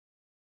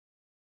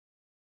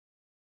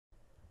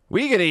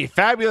we get a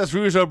fabulous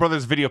Rougeau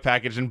Brothers video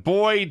package, and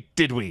boy,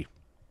 did we.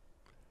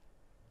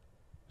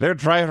 They're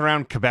driving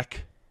around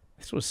Quebec.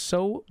 This was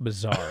so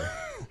bizarre.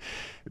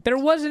 There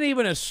wasn't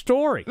even a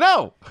story.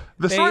 No.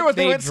 The story was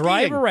they went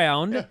drive skiing.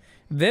 around,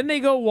 then they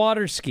go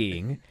water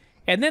skiing,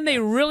 and then they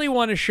really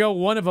want to show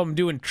one of them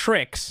doing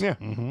tricks. Yeah.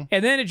 And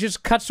then it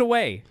just cuts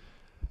away.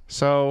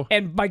 So.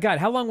 And my God,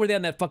 how long were they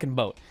on that fucking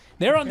boat?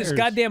 They're on this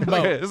goddamn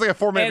boat. It's like a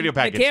 4-minute video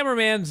package. The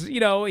cameraman's,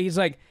 he's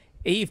like,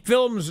 he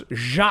films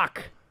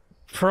Jacques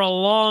for a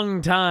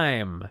long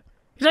time.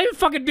 He's not even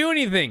fucking doing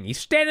anything. He's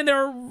standing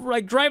there,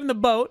 like, driving the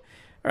boat.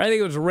 Or I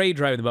think it was Ray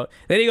driving the boat.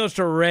 Then he goes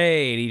to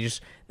Ray,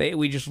 and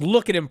we just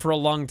look at him for a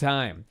long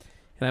time.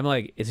 And I'm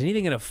like, is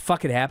anything going to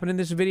fucking happen in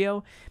this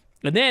video?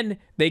 And then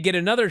they get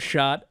another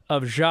shot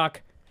of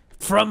Jacques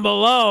from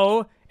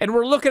below, and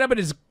we're looking up at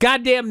his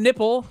goddamn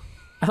nipple.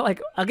 I'm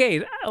like,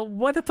 okay,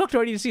 what the fuck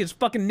do I need to see his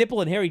fucking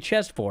nipple and hairy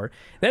chest for?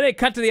 Then they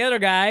cut to the other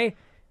guy,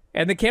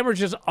 and the camera's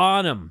just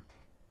on him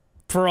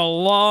for a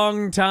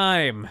long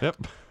time.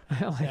 Yep.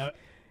 I'm like,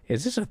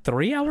 is this a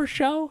 3-hour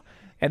show?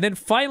 And then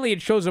finally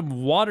it shows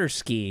him water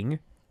skiing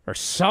or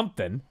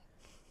something.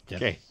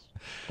 Okay.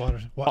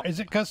 Is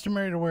it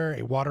customary to wear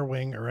a water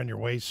wing around your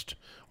waist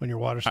when you're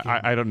water skiing?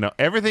 I don't know.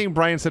 Everything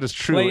Brian said is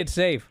true. Play it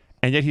safe.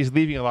 And yet he's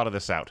leaving a lot of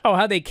this out. Oh,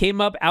 how they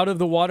came up out of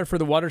the water for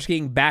the water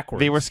skiing backwards.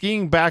 They were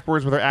skiing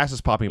backwards with their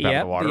asses popping out of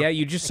the water. Yeah,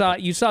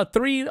 you saw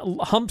 3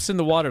 humps in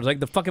the water. It was like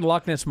the fucking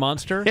Loch Ness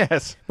Monster.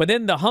 Yes. But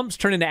then the humps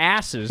turn into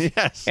asses.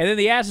 Yes. And then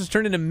the asses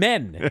turn into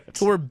men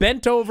who were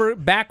bent over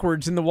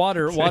backwards in the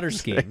water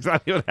skiing.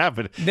 Exactly what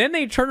happened. Then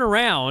they turn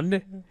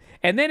around,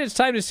 and then it's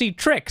time to see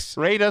tricks.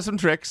 Ray does some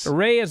tricks.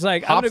 Ray is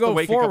like, I'm going to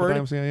go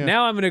forward.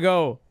 Now I'm going to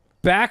go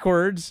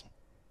backwards.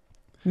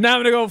 Now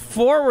I'm going to go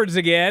forwards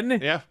again.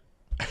 Yeah.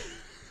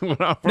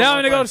 Now I'm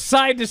going to go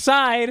side to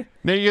side.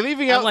 Now you're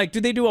leaving out... I'm like,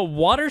 do they do a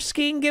water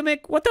skiing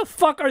gimmick? What the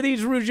fuck are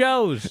these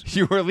Rougeaus?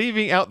 You are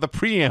leaving out the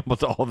preamble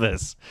to all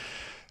this.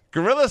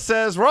 Gorilla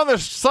says, we're on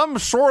some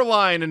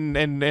shoreline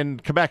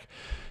in Quebec,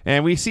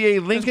 and we see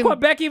a Lincoln... Does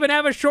Quebec even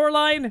have a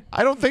shoreline?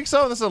 I don't think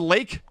so. This is a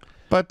lake,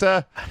 but...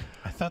 I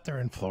thought they're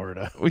in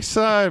Florida. We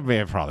saw...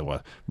 Man, it probably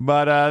was.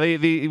 But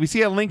we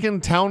see a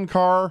Lincoln town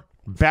car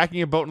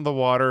backing a boat in the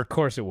water. Of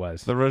course it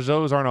was. The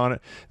Rougeaus aren't on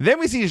it. Then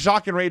we see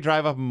Jacques and Ray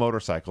drive up on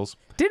motorcycles.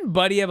 Didn't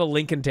Buddy have a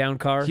Lincoln Town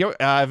car?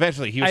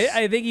 Eventually. He was,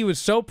 I think he was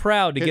so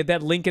proud to get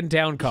that Lincoln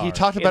Town car. He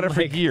talked about it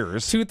for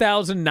years.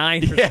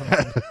 2009 or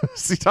something.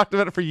 He talked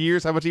about it for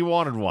years, how much he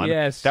wanted one.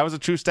 Yes. That was a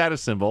true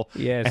status symbol.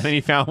 Yes. And then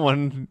he found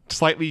one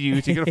slightly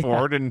used he could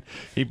afford, and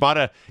he bought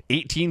a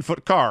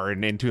 18-foot car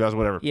in 2000,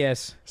 whatever.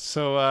 Yes.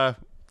 So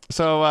the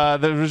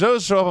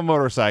Rougeaus show up on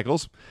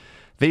motorcycles.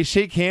 They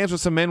shake hands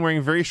with some men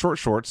wearing very short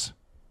shorts.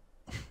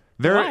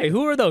 Why?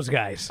 Who are those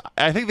guys?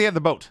 I think they had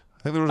the boat.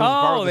 I think there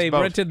was they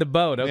rented the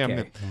boat. Okay.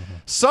 Yeah,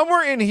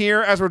 somewhere in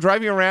here, as we're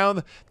driving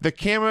around, the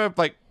camera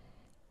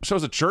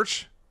shows a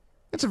church.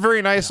 It's a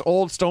very nice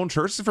old stone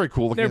church. It's very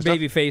cool looking. They're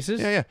baby faces.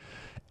 Yeah, yeah.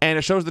 And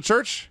it shows the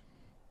church.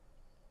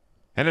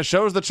 And it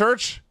shows the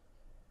church.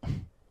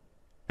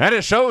 And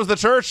it shows the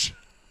church.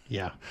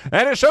 Yeah.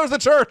 And it shows the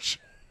church.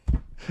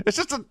 It's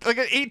just like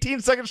an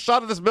 18-second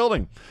shot of this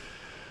building.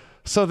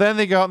 So then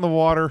they go out in the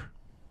water.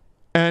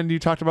 And you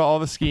talked about all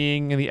the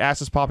skiing and the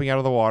asses popping out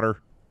of the water.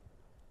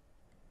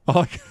 All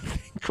I could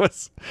think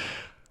was,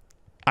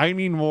 I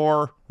need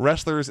more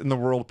wrestlers in the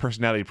world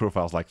personality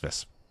profiles like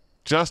this.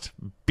 Just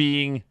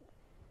being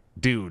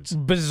dudes.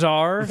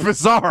 Bizarre.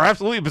 Bizarre.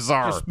 Absolutely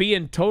bizarre. Just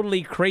being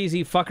totally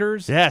crazy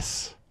fuckers.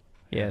 Yes.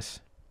 Yes.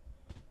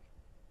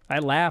 I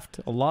laughed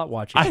a lot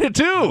watching I did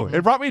too.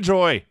 It brought me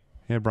joy.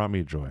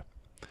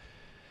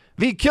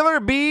 The Killer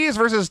Bees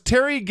versus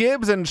Terry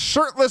Gibbs and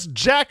shirtless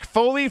Jack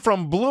Foley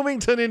from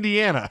Bloomington,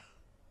 Indiana.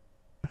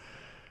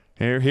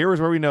 Here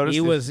was where we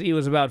noticed he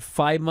was about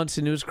 5 months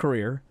into his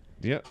career.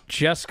 Yep.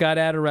 Just got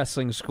out of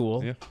wrestling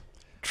school. Yep.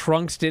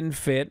 Trunks didn't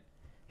fit.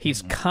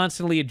 He's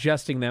constantly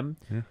adjusting them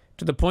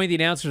to the point the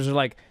announcers are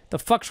like, "The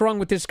fuck's wrong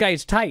with this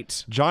guy's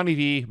tights?" Johnny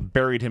V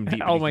buried him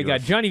deep. Oh my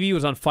God, Johnny V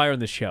was on fire in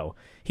the show.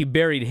 He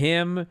buried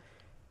him.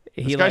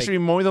 This guy should be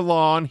mowing the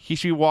lawn. He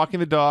should be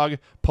walking the dog,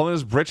 pulling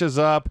his britches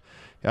up.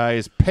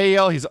 He's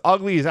pale. He's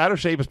ugly. He's out of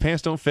shape. His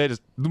pants don't fit.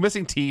 He's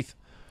missing teeth.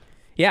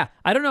 Yeah,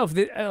 I don't know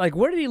if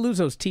where did he lose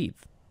those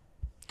teeth?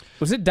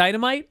 Was it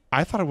Dynamite?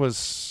 I thought he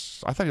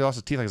lost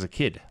his teeth as a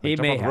kid. He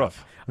may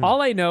have.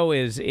 All I know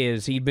is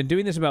he'd been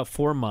doing this about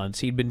 4 months.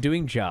 He'd been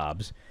doing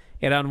jobs,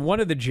 and on one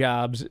of the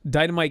jobs,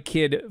 Dynamite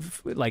Kid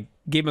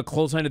gave him a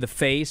clothesline to the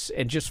face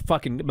and just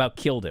fucking about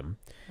killed him.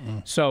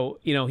 So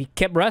he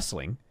kept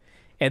wrestling,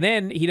 and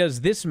then he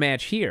does this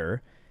match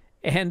here.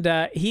 And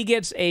he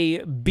gets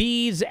a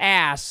bee's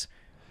ass,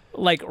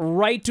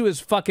 right to his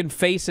fucking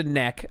face and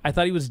neck. I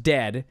thought he was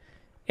dead.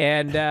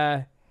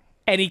 And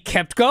he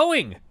kept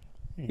going.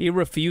 He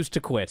refused to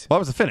quit. Well,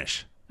 that was the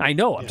finish. I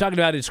know. I'm talking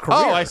about his career.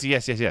 Oh, I see.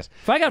 Yes.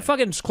 If I got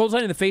fucking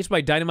clothesline in the face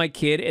by Dynamite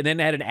Kid and then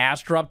had an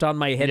ass dropped on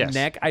my head and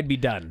neck, I'd be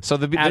done. So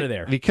out of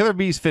there. The Killer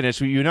Bees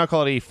finish, you now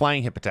call it a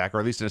flying hip attack, or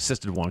at least an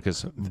assisted one,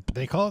 because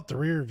they call it the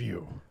rear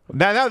view.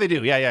 Now they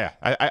do. Yeah.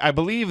 I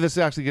believe this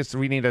actually gets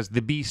renamed as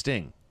the Bee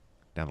Sting.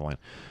 down the line.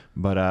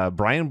 But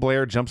Brian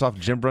Blair jumps off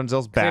Jim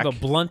Brunzell's They back. have a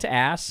blunt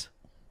ass.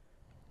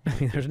 I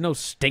mean, there's no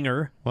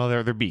stinger. Well,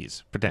 they're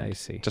bees. Pretend. I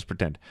see. Just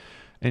pretend.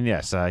 And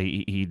yes,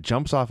 he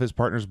jumps off his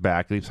partner's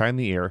back, leaps high in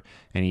the air,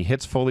 and he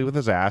hits Foley with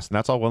his ass, and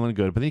that's all well and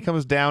good. But then he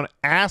comes down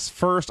ass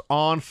first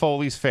on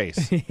Foley's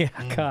face. Yeah,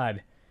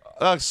 God.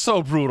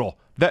 So brutal.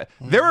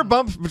 There were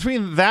bumps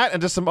between that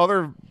and just some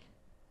other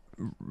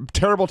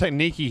terrible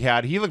technique he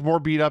had. He looked more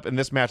beat up in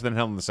this match than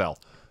Hell in the Cell.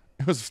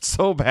 It was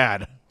so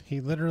bad.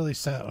 He literally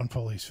sat on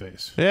Foley's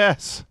face.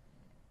 Yes.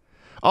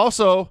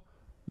 Also,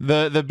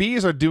 the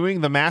bees are doing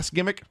the mask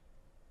gimmick.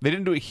 They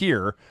didn't do it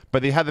here,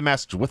 but they had the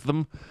masks with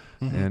them.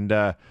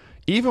 And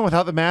even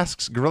without the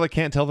masks, Gorilla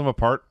can't tell them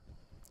apart.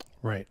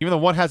 Right. Even though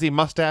one has a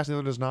mustache and the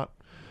other does not.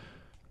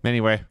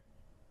 Anyway,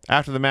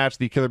 after the match,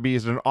 the Killer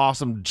Bees did an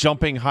awesome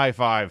jumping high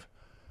five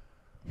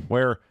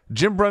where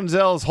Jim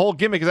Brunzell's whole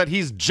gimmick is that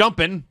he's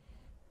jumping.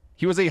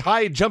 He was a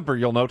high jumper,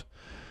 you'll note.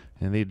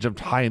 And they jumped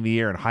high in the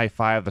air and high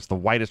five. That's the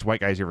whitest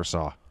white guys you ever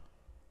saw.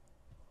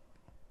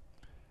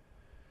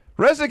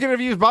 Resnick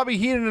interviews Bobby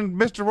Heenan and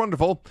Mr.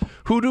 Wonderful,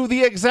 who do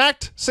the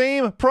exact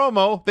same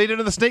promo they did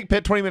in the Snake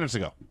Pit 20 minutes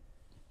ago.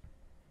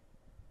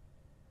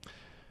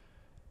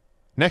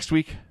 Next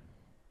week,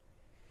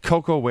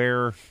 Coco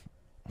Ware,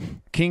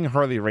 King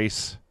Harley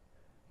Race,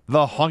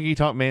 the Honky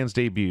Tonk Man's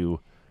debut,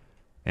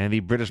 and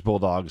the British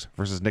Bulldogs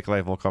versus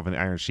Nikolai Volkov and the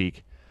Iron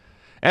Sheik.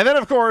 And then,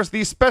 of course,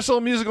 the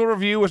special musical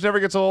review, which never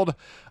gets old.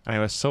 And I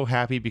was so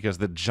happy because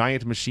the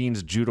Giant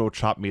Machine's judo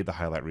chop made the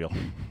highlight reel.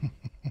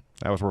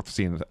 That was worth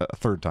seeing a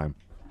third time.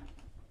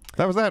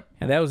 That was that.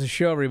 And that was a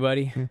show,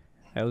 everybody.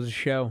 That was a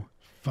show.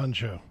 Fun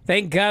show.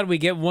 Thank God we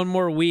get one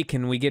more week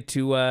and we get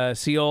to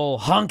see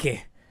old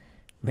Honky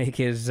make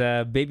his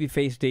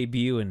babyface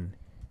debut in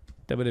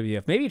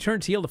WWF. Maybe he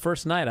turned heel the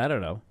first night. I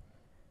don't know.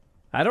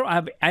 I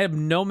have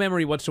no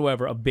memory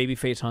whatsoever of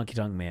babyface Honky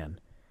Tonk Man.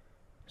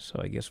 So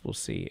I guess we'll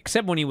see.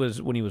 Except when he was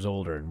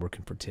older and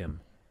working for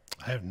Tim.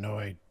 I have no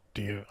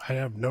idea. I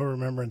have no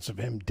remembrance of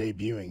him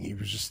debuting. He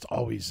was just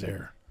always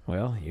there.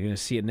 Well, you're going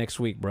to see it next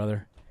week,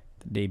 brother.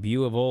 The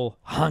debut of old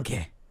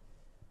Honky.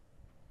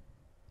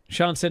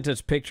 Shawn sent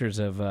us pictures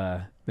of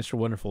Mr.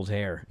 Wonderful's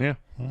hair. Yeah.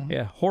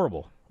 Yeah,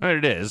 horrible.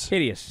 It is.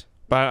 Hideous.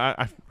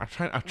 But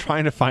I'm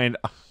trying to find...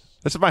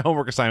 This is my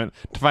homework assignment,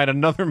 to find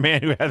another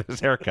man who had this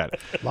haircut.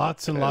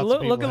 Lots and lots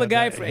of people Look at the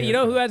guy. You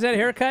know who has that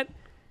haircut?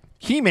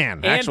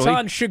 He-Man, actually.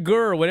 Anton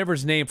Chigurh, whatever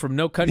his name, from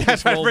No Country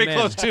That's for right, Old very Men.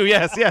 close, too.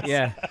 Yes, yes.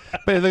 Yeah.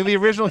 But the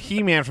original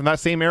He-Man from that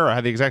same era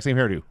had the exact same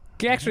hairdo.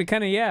 Actually,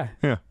 kind of, yeah.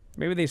 Yeah.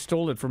 Maybe they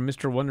stole it from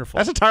Mr. Wonderful.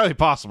 That's entirely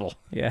possible.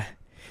 Yeah.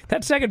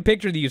 That second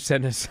picture that you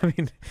sent us, I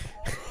mean...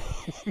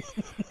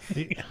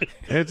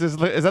 Is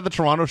that the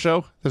Toronto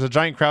show? There's a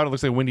giant crowd. It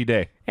looks like a windy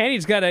day. And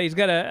he's got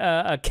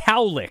a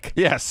cowlick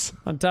Yes.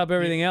 on top of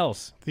everything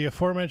else. The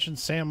aforementioned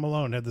Sam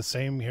Malone had the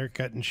same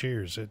haircut and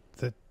shears.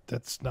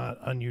 That's not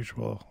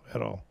unusual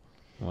at all.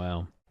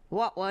 Wow.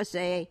 What was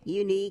a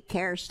unique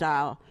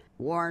hairstyle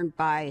worn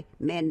by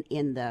men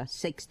in the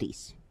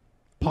 60s?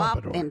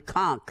 Pompadour. Mop and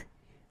conch,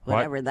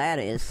 whatever that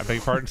is. I beg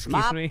your pardon? Excuse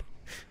Mop me?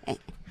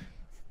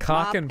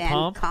 Cock Mop and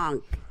pomp?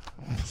 conch.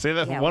 Say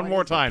that Yeah, one what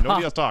more is it? time.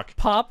 Nobody else talk.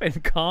 Pop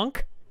and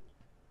conch?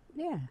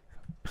 Yeah.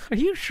 Are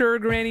you sure,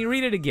 Granny?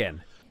 Read it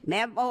again.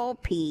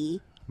 M-O-P,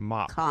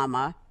 Mop.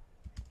 comma,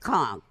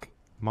 conch.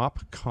 Mop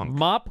conch.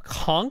 Mop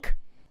conch?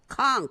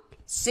 Conch.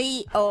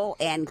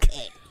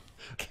 C-O-N-K.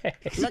 Okay.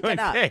 Look it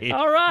up. Hey,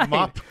 All right.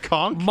 Mop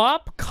conch?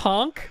 Mop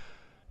conch?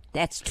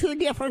 That's two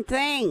different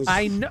things.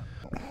 I know.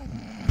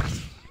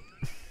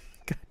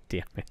 God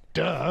damn it.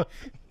 Duh.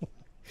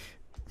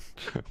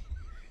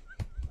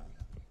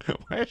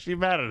 Why is she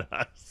mad at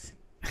us?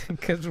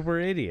 Because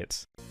we're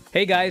idiots.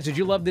 Hey guys, did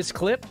you love this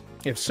clip?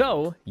 If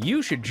so,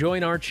 you should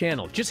join our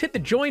channel. Just hit the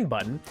join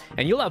button,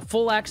 and you'll have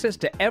full access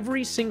to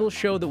every single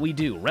show that we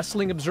do.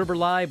 Wrestling Observer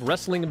Live,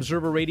 Wrestling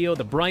Observer Radio,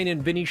 The Bryan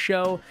and Vinny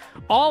Show,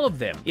 all of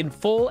them in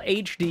full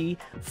HD,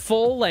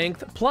 full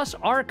length, plus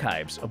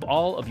archives of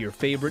all of your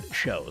favorite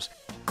shows.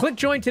 Click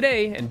join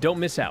today and don't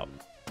miss out.